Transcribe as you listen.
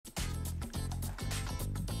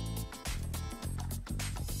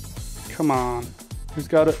Come on. Who's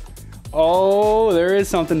got it? Oh, there is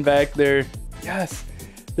something back there. Yes,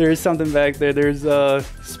 there is something back there. There's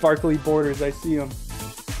sparkly borders. I see them.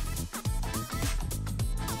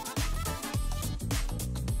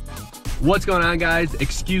 What's going on, guys?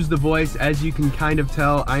 Excuse the voice. As you can kind of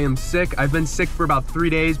tell, I am sick. I've been sick for about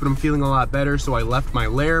 3 days, but I'm feeling a lot better, so I left my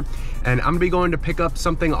lair. And I'm gonna be going to pick up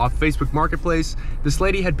something off Facebook Marketplace. This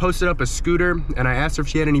lady had posted up a scooter, and I asked her if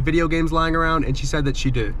she had any video games lying around, and she said that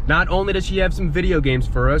she did. Not only does she have some video games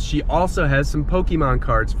for us, she also has some Pokemon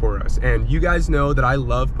cards for us. And you guys know that I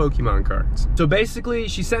love Pokemon cards. So basically,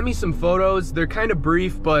 she sent me some photos. They're kind of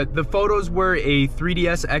brief, but the photos were a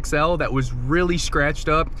 3DS XL that was really scratched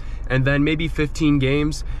up, and then maybe 15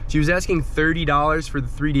 games. She was asking $30 for the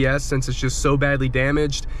 3DS since it's just so badly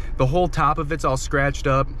damaged. The whole top of it's all scratched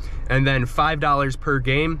up, and then $5 per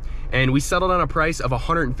game. And we settled on a price of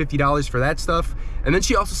 $150 for that stuff. And then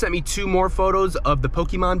she also sent me 2 more photos of the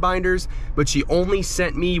Pokemon binders, but she only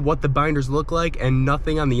sent me what the binders look like and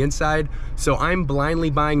nothing on the inside. So I'm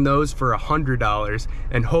blindly buying those for $100,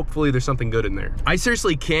 and hopefully there's something good in there. I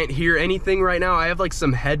seriously can't hear anything right now. I have like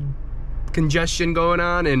some head congestion going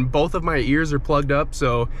on, and both of my ears are plugged up,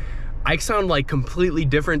 so I sound like completely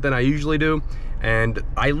different than I usually do, and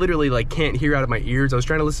I literally like can't hear out of my ears. I was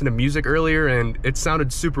trying to listen to music earlier and it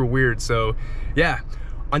sounded super weird. So yeah,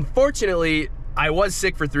 unfortunately I was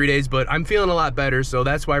sick for 3 days, but I'm feeling a lot better, so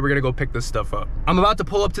that's why we're gonna go pick this stuff up. I'm about to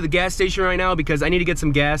pull up to the gas station right now because I need to get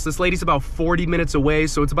some gas. This lady's about 40 minutes away,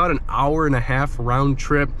 so it's about an hour-and-a-half round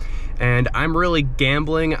trip, and I'm really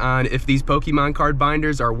gambling on if these Pokemon card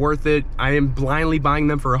binders are worth it. I am blindly buying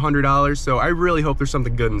them for $100, so I really hope there's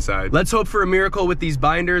something good inside. Let's hope for a miracle with these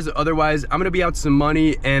binders, otherwise I'm gonna be out some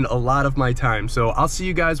money and a lot of my time. So I'll see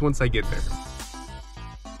you guys once I get there.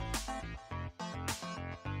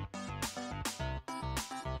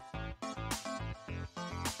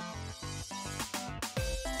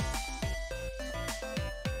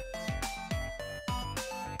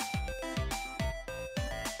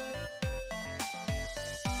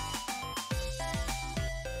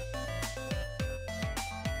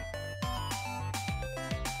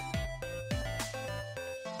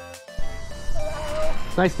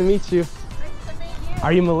 Nice to meet you. Nice to meet you.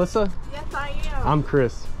 Are you Melissa? Yes, I am. I'm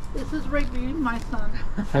Chris. This is Rigby, my son.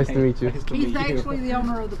 Nice to meet you. He's actually the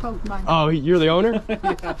owner of the Pokemon. Oh, you're the owner?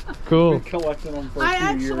 Yeah. Cool. Been collecting them for I a few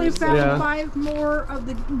actually years. found 5 more of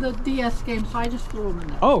the DS games, so I just threw them in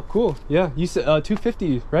there. Oh, cool. Yeah, you said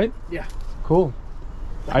 250, right? Yeah. Cool.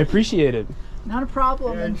 I appreciate it. Not a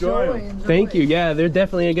problem. Yeah, enjoy. Thank you. Yeah, they're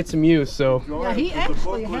definitely gonna get some use. So. Yeah, he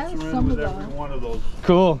actually has some of every those. one of those.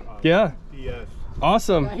 Cool. Yeah. DS.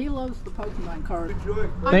 Awesome. Yeah, he loves the Pokemon cards.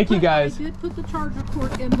 Thank you, guys. I did put the charger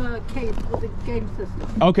port in the case with the game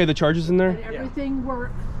system. Okay, the charger's in there? And everything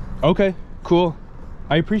worked. Okay, cool.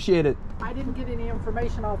 I appreciate it. I didn't get any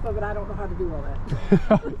information off of it. I don't know how to do all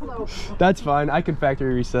that. So, That's fine. I can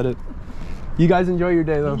factory reset it. You guys enjoy your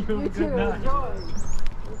day, though. you too. Enjoy.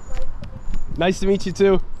 Nice to meet you,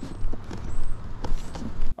 too.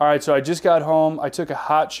 All right, so I just got home. I took a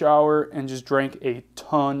hot shower and just drank a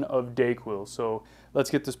ton of Dayquil. So let's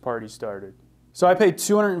get this party started. So I paid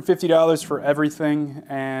 $250 for everything,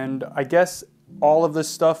 and I guess all of this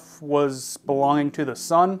stuff was belonging to the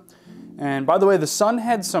son. And by the way, the son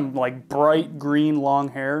had some like bright green long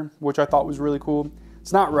hair, which I thought was really cool.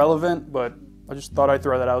 It's not relevant, but I just thought I'd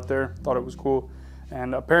throw that out there. Thought it was cool.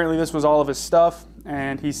 And apparently this was all of his stuff,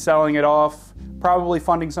 and he's selling it off, probably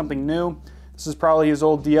funding something new. This is probably his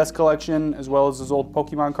old DS collection as well as his old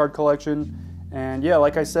Pokemon card collection. And yeah,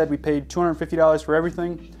 like I said, we paid $250 for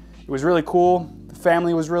everything. It was really cool. The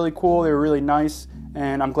family was really cool. They were really nice,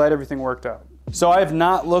 and I'm glad everything worked out. So I have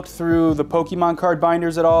not looked through the Pokemon card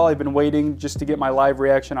binders at all. I've been waiting just to get my live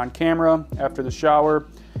reaction on camera after the shower.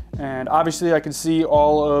 And obviously I can see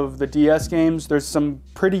all of the DS games. There's some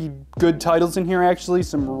pretty good titles in here actually,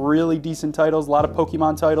 some really decent titles, a lot of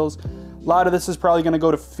Pokemon titles. A lot of this is probably gonna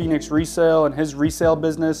go to Phoenix Resale and his resale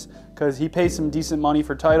business because he pays some decent money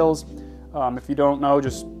for titles. If you don't know,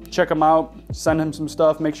 just check him out, send him some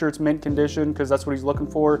stuff, make sure it's mint condition because that's what he's looking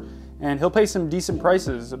for. And he'll pay some decent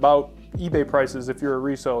prices, about eBay prices if you're a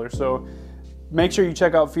reseller. So make sure you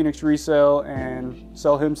check out Phoenix Resale and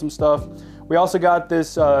sell him some stuff. We also got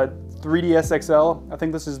this 3DS XL. I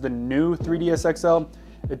think this is the new 3DS XL.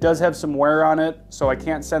 It does have some wear on it, so I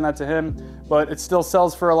can't send that to him, but it still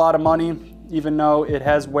sells for a lot of money, even though it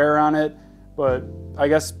has wear on it. But I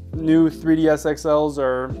guess new 3DS XLs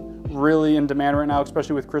are really in demand right now,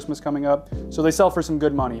 especially with Christmas coming up. So they sell for some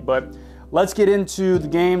good money. But let's get into the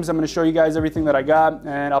games. I'm gonna show you guys everything that I got,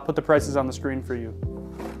 and I'll put the prices on the screen for you.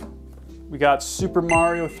 We got Super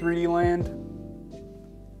Mario 3D Land.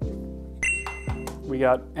 We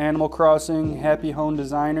got Animal Crossing, Happy Home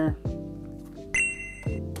Designer.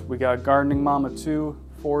 We got Gardening Mama 2,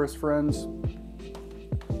 Forest Friends.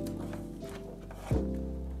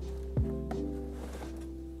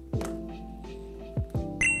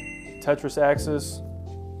 Tetris Axis.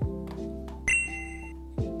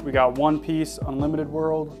 We got One Piece, Unlimited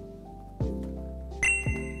World.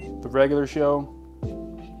 The Regular Show.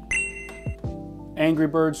 Angry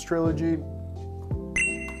Birds Trilogy.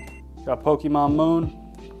 Got Pokemon Moon.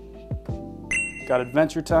 Got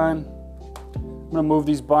Adventure Time. I'm gonna move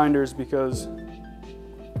these binders because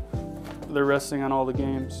they're resting on all the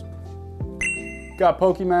games. Got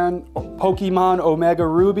Pokemon Omega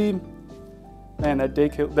Ruby. Man, that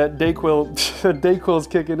Dayquil's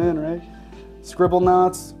kicking in, right?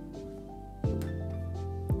 Scribblenauts.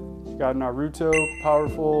 Got Naruto,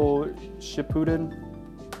 Powerful Shippuden.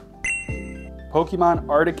 Pokemon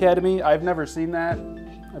Art Academy. I've never seen that.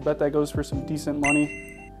 I bet that goes for some decent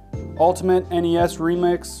money. Ultimate NES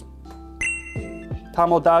Remix.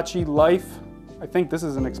 Tomodachi Life. I think this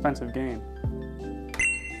is an expensive game.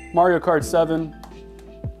 Mario Kart 7.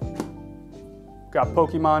 Got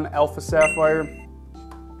Pokemon Alpha Sapphire.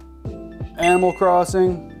 Animal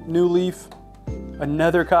Crossing New Leaf.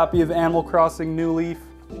 Another copy of Animal Crossing New Leaf.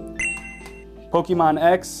 Pokemon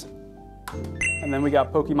X. And then we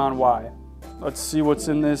got Pokemon Y. Let's see what's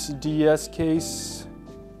in this DS case.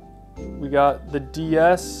 We got the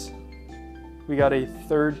DS. We got a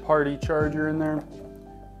third-party charger in there.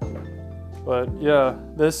 But yeah,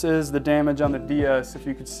 this is the damage on the DS, if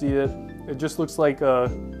you could see it. It just looks like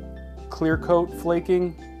a clear coat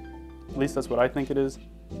flaking. At least that's what I think it is.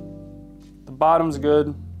 The bottom's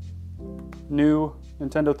good. New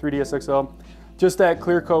Nintendo 3DS XL. Just that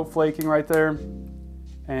clear coat flaking right there.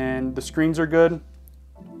 And the screens are good.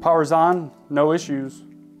 Power's on, no issues.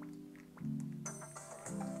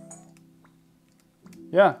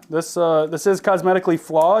 Yeah, this is cosmetically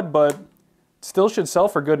flawed, but still should sell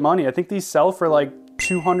for good money. I think these sell for like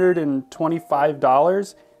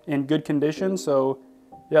 $225 in good condition. So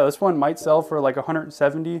yeah, this one might sell for like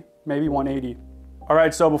 170, maybe 180. All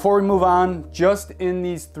right, so before we move on, just in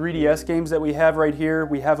these 3DS games that we have right here,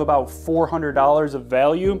 we have about $400 of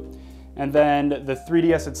value. And then the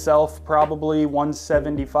 3DS itself, probably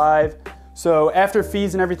 $175. So after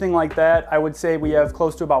fees and everything like that, I would say we have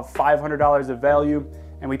close to about $500 of value.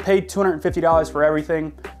 And we paid $250 for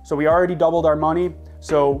everything. So we already doubled our money.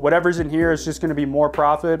 So whatever's in here is just gonna be more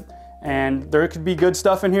profit. And there could be good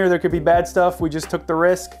stuff in here, there could be bad stuff. We just took the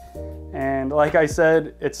risk. And like I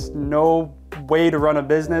said, it's no way to run a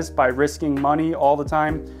business by risking money all the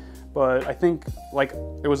time. But I think like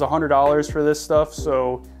it was $100 for this stuff.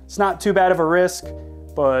 So it's not too bad of a risk,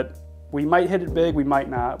 but we might hit it big, we might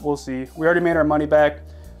not, we'll see. We already made our money back.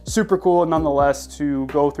 Super cool nonetheless to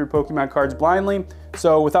go through Pokemon cards blindly.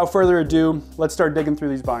 So without further ado, let's start digging through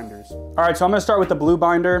these binders. All right, so I'm gonna start with the blue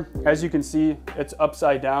binder. As you can see, it's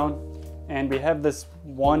upside down. And we have this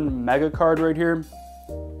one mega card right here,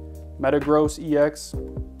 Metagross EX.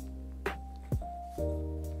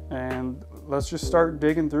 And let's just start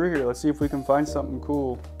digging through here. Let's see if we can find something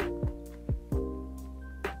cool.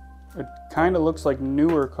 It kind of looks like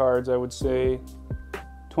newer cards, I would say,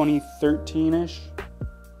 2013-ish.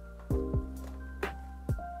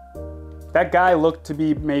 That guy looked to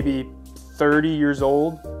be maybe 30 years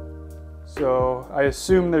old. So I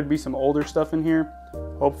assume there'd be some older stuff in here,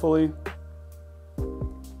 hopefully.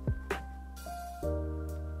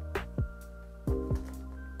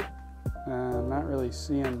 I'm not really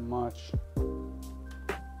seeing much.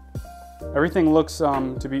 Everything looks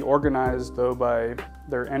to be organized though by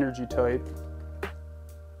their energy type.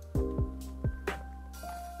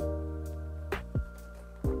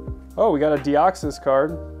 Oh, we got a Deoxys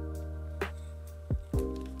card.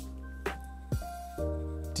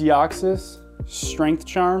 Deoxys, Strength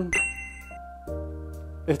Charm.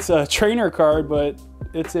 It's a trainer card, but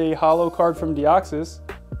it's a holo card from Deoxys.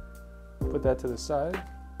 Put that to the side.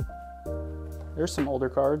 There's some older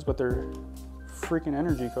cards, but they're freaking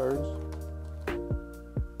energy cards.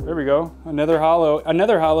 There we go, another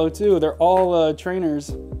holo too. They're all trainers.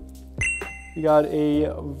 You got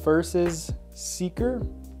a Versus Seeker.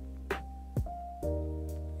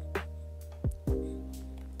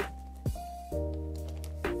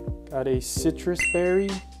 Got a Citrus Berry.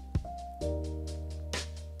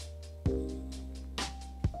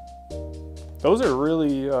 Those are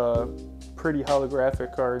really pretty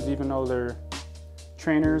holographic cards, even though they're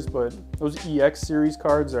trainers, but those EX series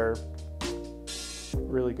cards are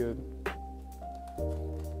really good.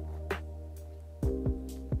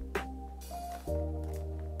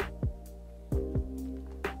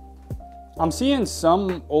 I'm seeing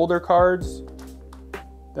some older cards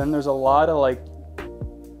Then there's a lot of like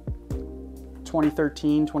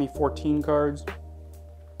 2013, 2014 cards.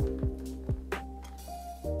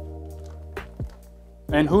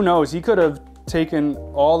 And who knows, he could have taken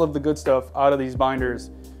all of the good stuff out of these binders,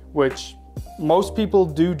 which most people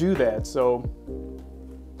do that. So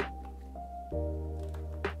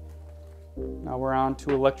now we're on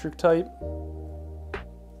to electric type.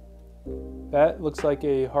 That looks like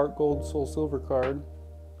a Heart Gold Soul Silver card.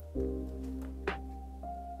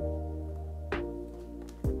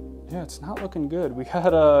 Yeah, it's not looking good. We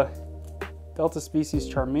got a Delta Species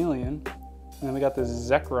Charmeleon, and then we got this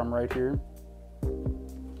Zekrom right here.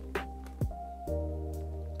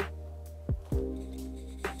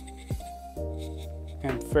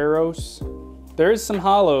 And Pharos. There is some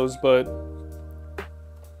hollows, but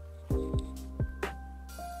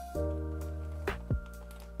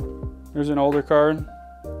there's an older card.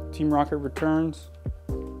 Team Rocket Returns.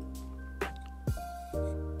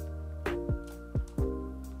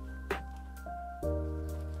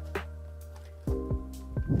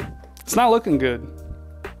 It's not looking good.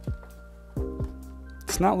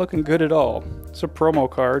 It's not looking good at all. It's a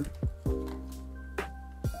promo card.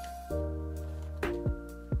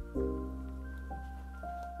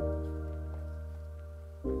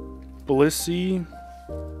 Blissey.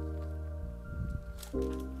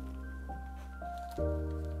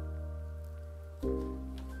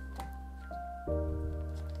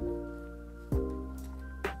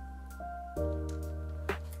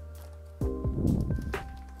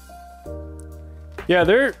 Yeah,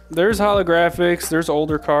 there's holographics, there's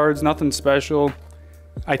older cards, nothing special.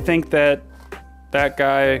 I think that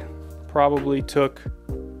guy probably took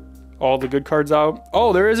all the good cards out.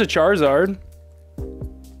 Oh, there is a Charizard.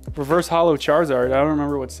 Reverse Holo Charizard. I don't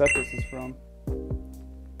remember what set this is from.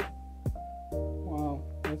 Wow,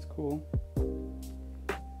 that's cool.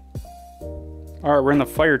 Alright, we're in the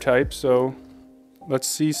fire type, so let's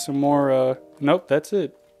see some more. Nope, that's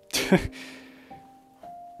it.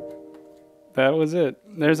 That was it.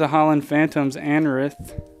 There's a Holland Phantoms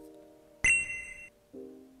Anorith.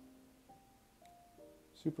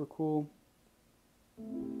 Super cool.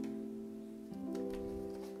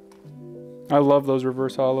 I love those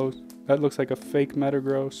reverse hollows. That looks like a fake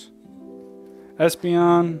Metagross.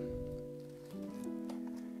 Espeon.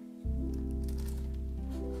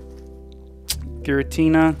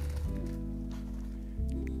 Giratina.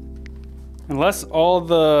 Unless all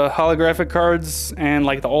the holographic cards and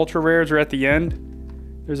like the ultra rares are at the end,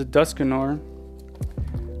 there's a Dusknoir.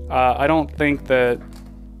 I don't think that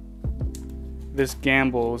this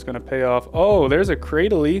gamble is going to pay off. Oh, there's a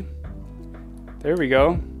Cradily. There we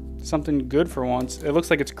go. Something good for once. It looks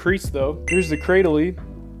like it's creased though. Here's the Cradily.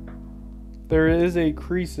 There is a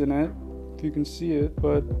crease in it, if you can see it,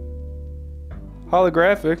 but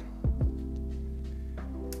holographic.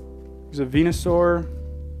 There's a Venusaur.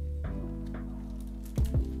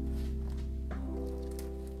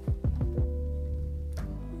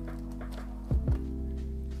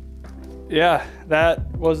 Yeah, that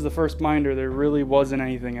was the first binder. There really wasn't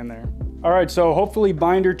anything in there. All right, so hopefully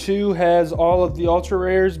binder 2 has all of the ultra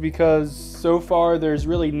rares, because so far there's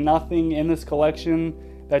really nothing in this collection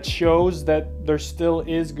that shows that there still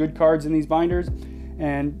is good cards in these binders.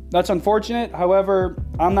 And that's unfortunate. However,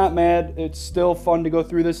 I'm not mad. It's still fun to go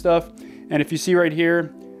through this stuff. And if you see right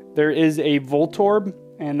here, there is a Voltorb,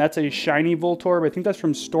 and that's a shiny Voltorb. I think that's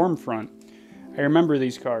from Stormfront. I remember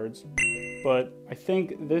these cards. But I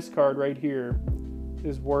think this card right here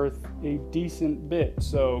is worth a decent bit.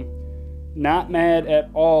 So not mad at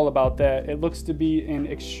all about that. It looks to be in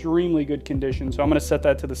extremely good condition. So I'm going to set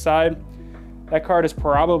that to the side. That card is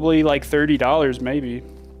probably like $30 maybe.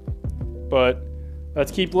 But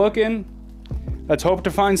let's keep looking. Let's hope to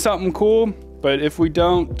find something cool. But if we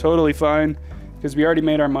don't, totally fine, because we already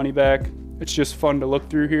made our money back. It's just fun to look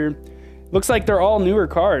through here. Looks like they're all newer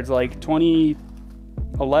cards, like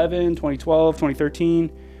 2011, 2012,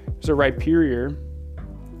 2013. There's a Rhyperior.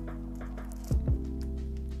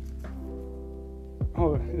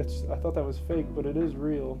 Oh, I thought that was fake, but it is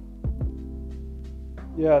real.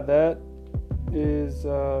 Yeah, that is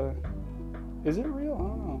it real? I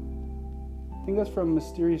don't know. I think that's from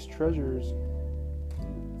Mysterious Treasures.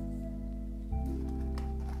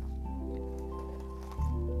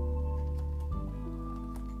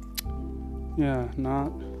 Yeah,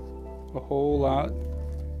 not a whole lot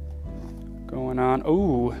going on.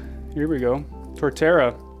 Oh, here we go.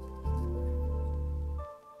 Torterra.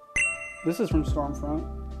 This is from Stormfront.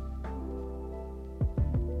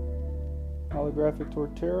 Holographic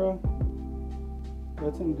Torterra.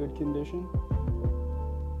 That's in good condition.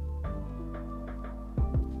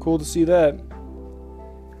 Cool to see that.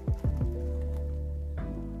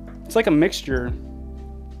 It's like a mixture.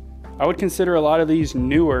 I would consider a lot of these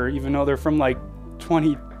newer, even though they're from like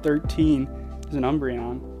 2013. There's an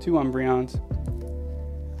Umbreon, 2 Umbreons.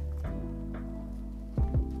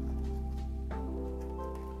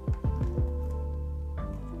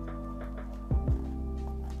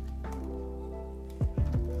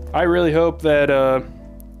 I really hope that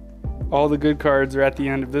all the good cards are at the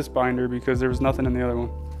end of this binder because there was nothing in the other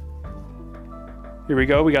one. Here we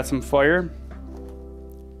go, we got some fire.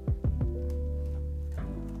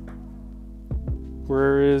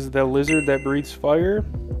 Where is the lizard that breathes fire?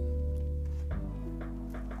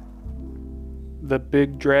 The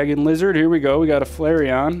big dragon lizard. Here we go, we got a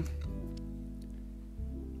Flareon.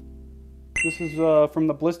 This is from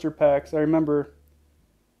the blister packs. I remember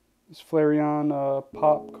this Flareon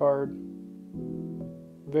pop card.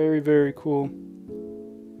 Very, very cool.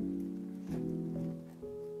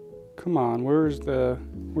 Come on, where's the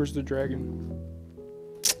dragon?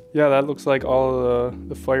 Yeah, that looks like all of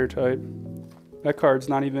the fire type. That card's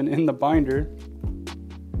not even in the binder.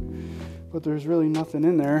 But there's really nothing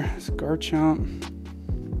in there. It's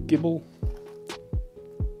Garchomp, Gibble,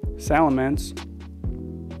 Salamence.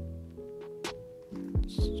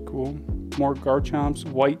 This is cool. More Garchomps,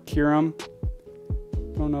 White Kyurem.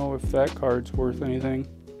 Don't know if that card's worth anything.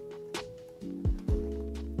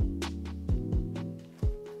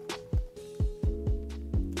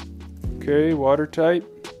 Okay, water type.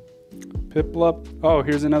 Piplup. Oh,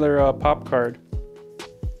 here's another pop card.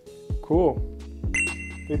 Cool.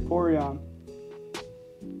 Vaporeon.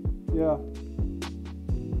 Yeah.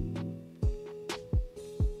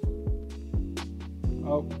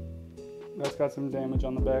 Oh, that's got some damage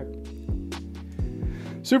on the back.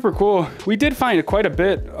 Super cool. We did find quite a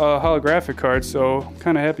bit holographic cards, so I'm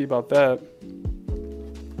kind of happy about that.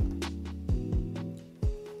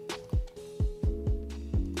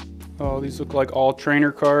 Oh, these look like all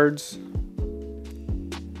trainer cards.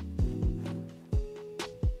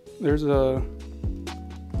 There's a...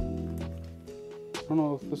 I don't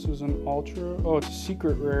know if this is an ultra. Oh, it's a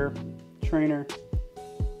secret rare trainer.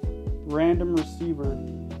 Random receiver.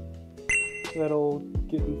 That'll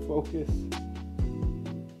get in focus.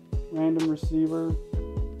 Random receiver.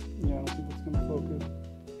 Yeah, I don't think it's gonna focus.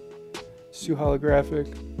 It's too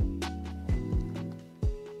holographic.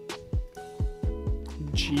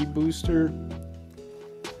 G booster.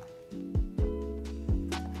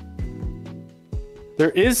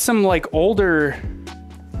 There is some like older.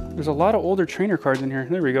 There's a lot of older trainer cards in here.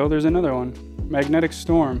 There we go. There's another one. Magnetic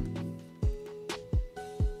Storm.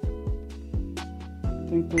 I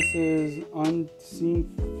think this is Unseen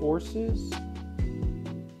Forces.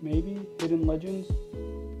 Maybe Hidden Legends.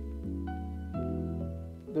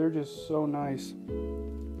 They're just so nice.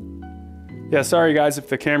 Yeah, sorry guys if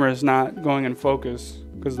the camera is not going in focus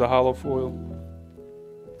because of the hollow foil.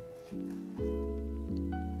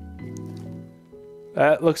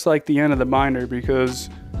 That looks like the end of the binder because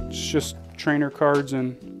it's just trainer cards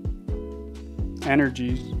and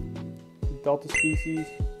energies. Delta Species.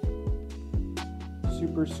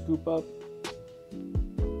 Super Scoop Up.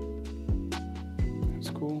 That's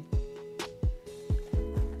cool.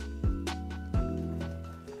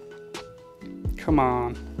 Come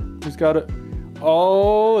on. Who's got it?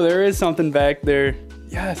 Oh, there is something back there.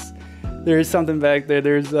 Yes, there is something back there.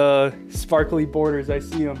 There's sparkly borders. I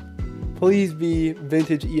see them. Please be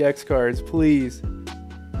vintage EX cards, please.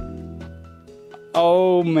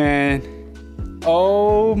 Oh man.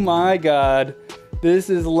 Oh my god.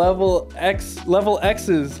 This is level X's,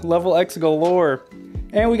 level X galore.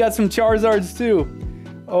 And we got some Charizards too.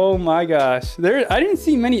 Oh my gosh. I didn't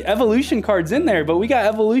see many evolution cards in there, but we got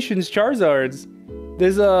evolutions Charizards.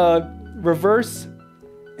 There's a reverse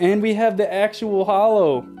and we have the actual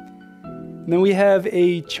holo. And then we have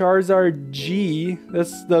a Charizard G.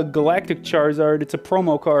 That's the Galactic Charizard. It's a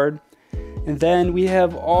promo card. And then we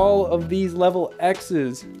have all of these level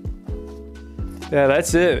X's. Yeah,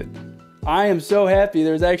 that's it. I am so happy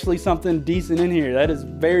there's actually something decent in here. That is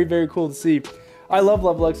very, very cool to see. I love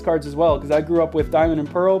level X cards as well because I grew up with Diamond and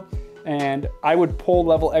Pearl and I would pull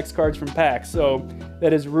level X cards from packs. So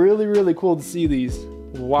that is really, really cool to see these.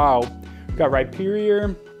 Wow. We've got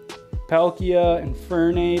Rhyperior, Palkia,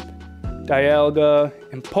 Infernape, Dialga,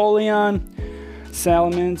 Empoleon,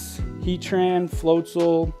 Salamence, Heatran,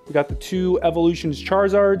 Floatzel. We got the 2 Evolutions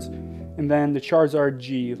Charizards, and then the Charizard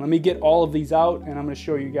G. Let me get all of these out, and I'm going to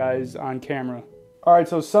show you guys on camera. All right,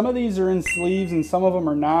 so some of these are in sleeves, and some of them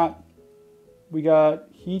are not. We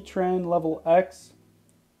got Heatran level X.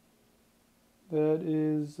 That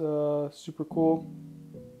is super cool.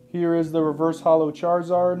 Here is the Reverse Holo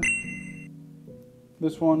Charizard.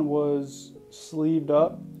 This one was sleeved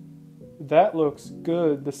up. That looks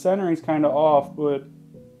good. The centering's kind of off, but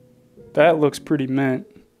that looks pretty mint.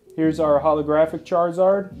 Here's our holographic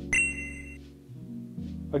Charizard.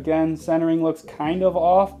 Again, centering looks kind of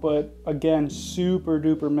off, but again, super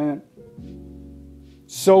duper mint.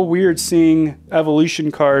 So weird seeing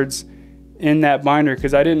evolution cards in that binder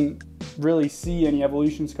because I didn't really see any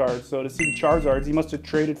evolutions cards. So to see the Charizards, he must have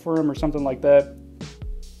traded for him or something like that.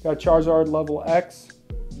 Got Charizard level X.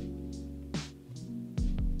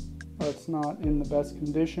 That's not in the best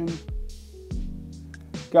condition.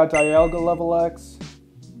 Got Dialga level X.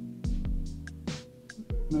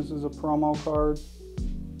 This is a promo card.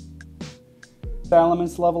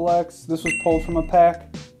 Salamence level X. This was pulled from a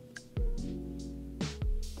pack.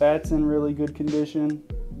 That's in really good condition.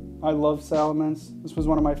 I love Salamence. This was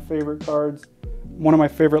one of my favorite cards. One of my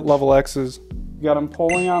favorite level X's. You got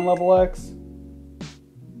Empoleon level X.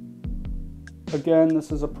 Again,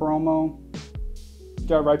 this is a promo. You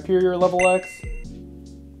got Rhyperior level X.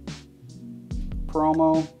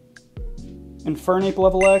 Promo. Infernape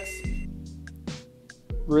level X.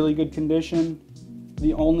 Really good condition.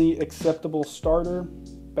 The only acceptable starter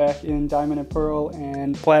back in Diamond and Pearl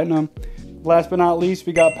and Platinum. Last but not least,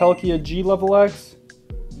 we got Palkia G level X,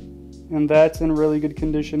 and that's in really good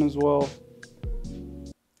condition as well.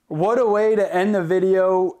 What a way to end the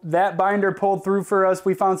video. That binder pulled through for us.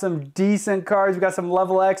 We found some decent cards. We got some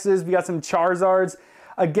level X's, we got some Charizards.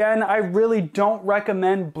 Again, I really don't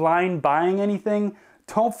recommend blind buying anything.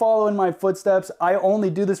 Don't follow in my footsteps. I only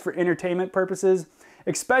do this for entertainment purposes,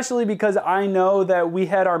 especially because I know that we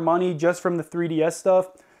had our money just from the 3DS stuff.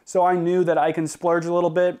 So I knew that I can splurge a little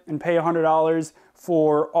bit and pay $100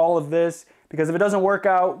 for all of this, because if it doesn't work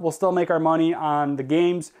out, we'll still make our money on the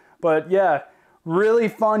games. But yeah, really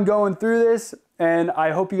fun going through this, and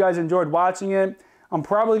I hope you guys enjoyed watching it. I'm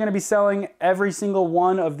probably going to be selling every single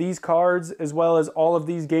one of these cards as well as all of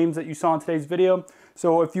these games that you saw in today's video.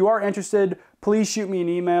 So if you are interested, please shoot me an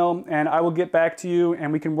email and I will get back to you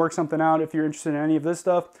and we can work something out if you're interested in any of this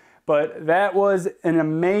stuff. But that was an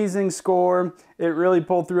amazing score. It really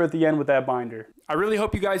pulled through at the end with that binder. I really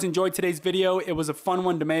hope you guys enjoyed today's video. It was a fun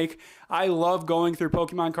one to make. I love going through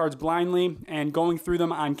Pokemon cards blindly and going through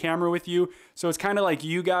them on camera with you. So it's kind of like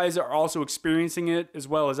you guys are also experiencing it as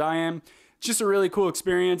well as I am. It's just a really cool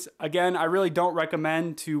experience. Again, I really don't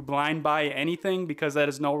recommend to blind buy anything because that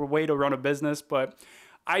is no way to run a business, but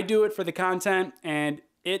I do it for the content and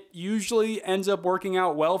it usually ends up working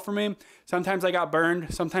out well for me. Sometimes I got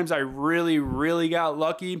burned. Sometimes I really got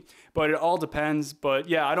lucky, but it all depends. But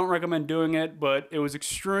yeah, I don't recommend doing it, but it was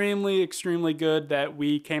extremely good that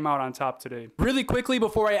we came out on top today. Really quickly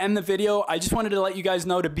before I end the video, I just wanted to let you guys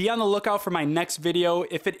know to be on the lookout for my next video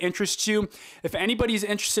if it interests you. If anybody's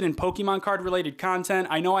interested in Pokemon card related content,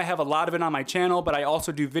 I know I have a lot of it on my channel, but I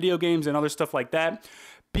also do video games and other stuff like that.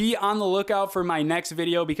 Be on the lookout for my next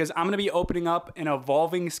video because I'm going to be opening up an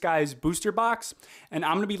Evolving Skies booster box and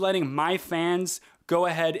I'm going to be letting my fans go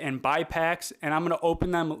ahead and buy packs and I'm going to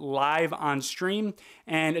open them live on stream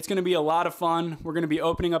and it's going to be a lot of fun. We're going to be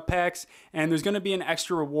opening up packs and there's going to be an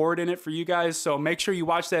extra reward in it for you guys, so make sure you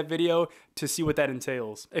watch that video to see what that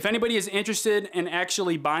entails. If anybody is interested in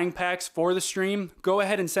actually buying packs for the stream, go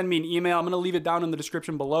ahead and send me an email. I'm going to leave it down in the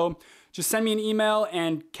description below. Just send me an email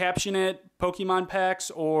and caption it Pokemon packs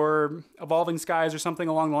or Evolving Skies or something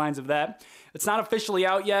along the lines of that. It's not officially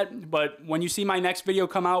out yet, but when you see my next video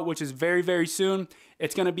come out, which is very soon,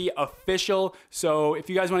 it's going to be official. So if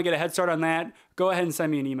you guys want to get a head start on that, go ahead and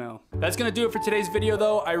send me an email. That's going to do it for today's video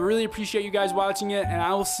though. I really appreciate you guys watching it and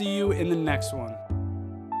I will see you in the next one.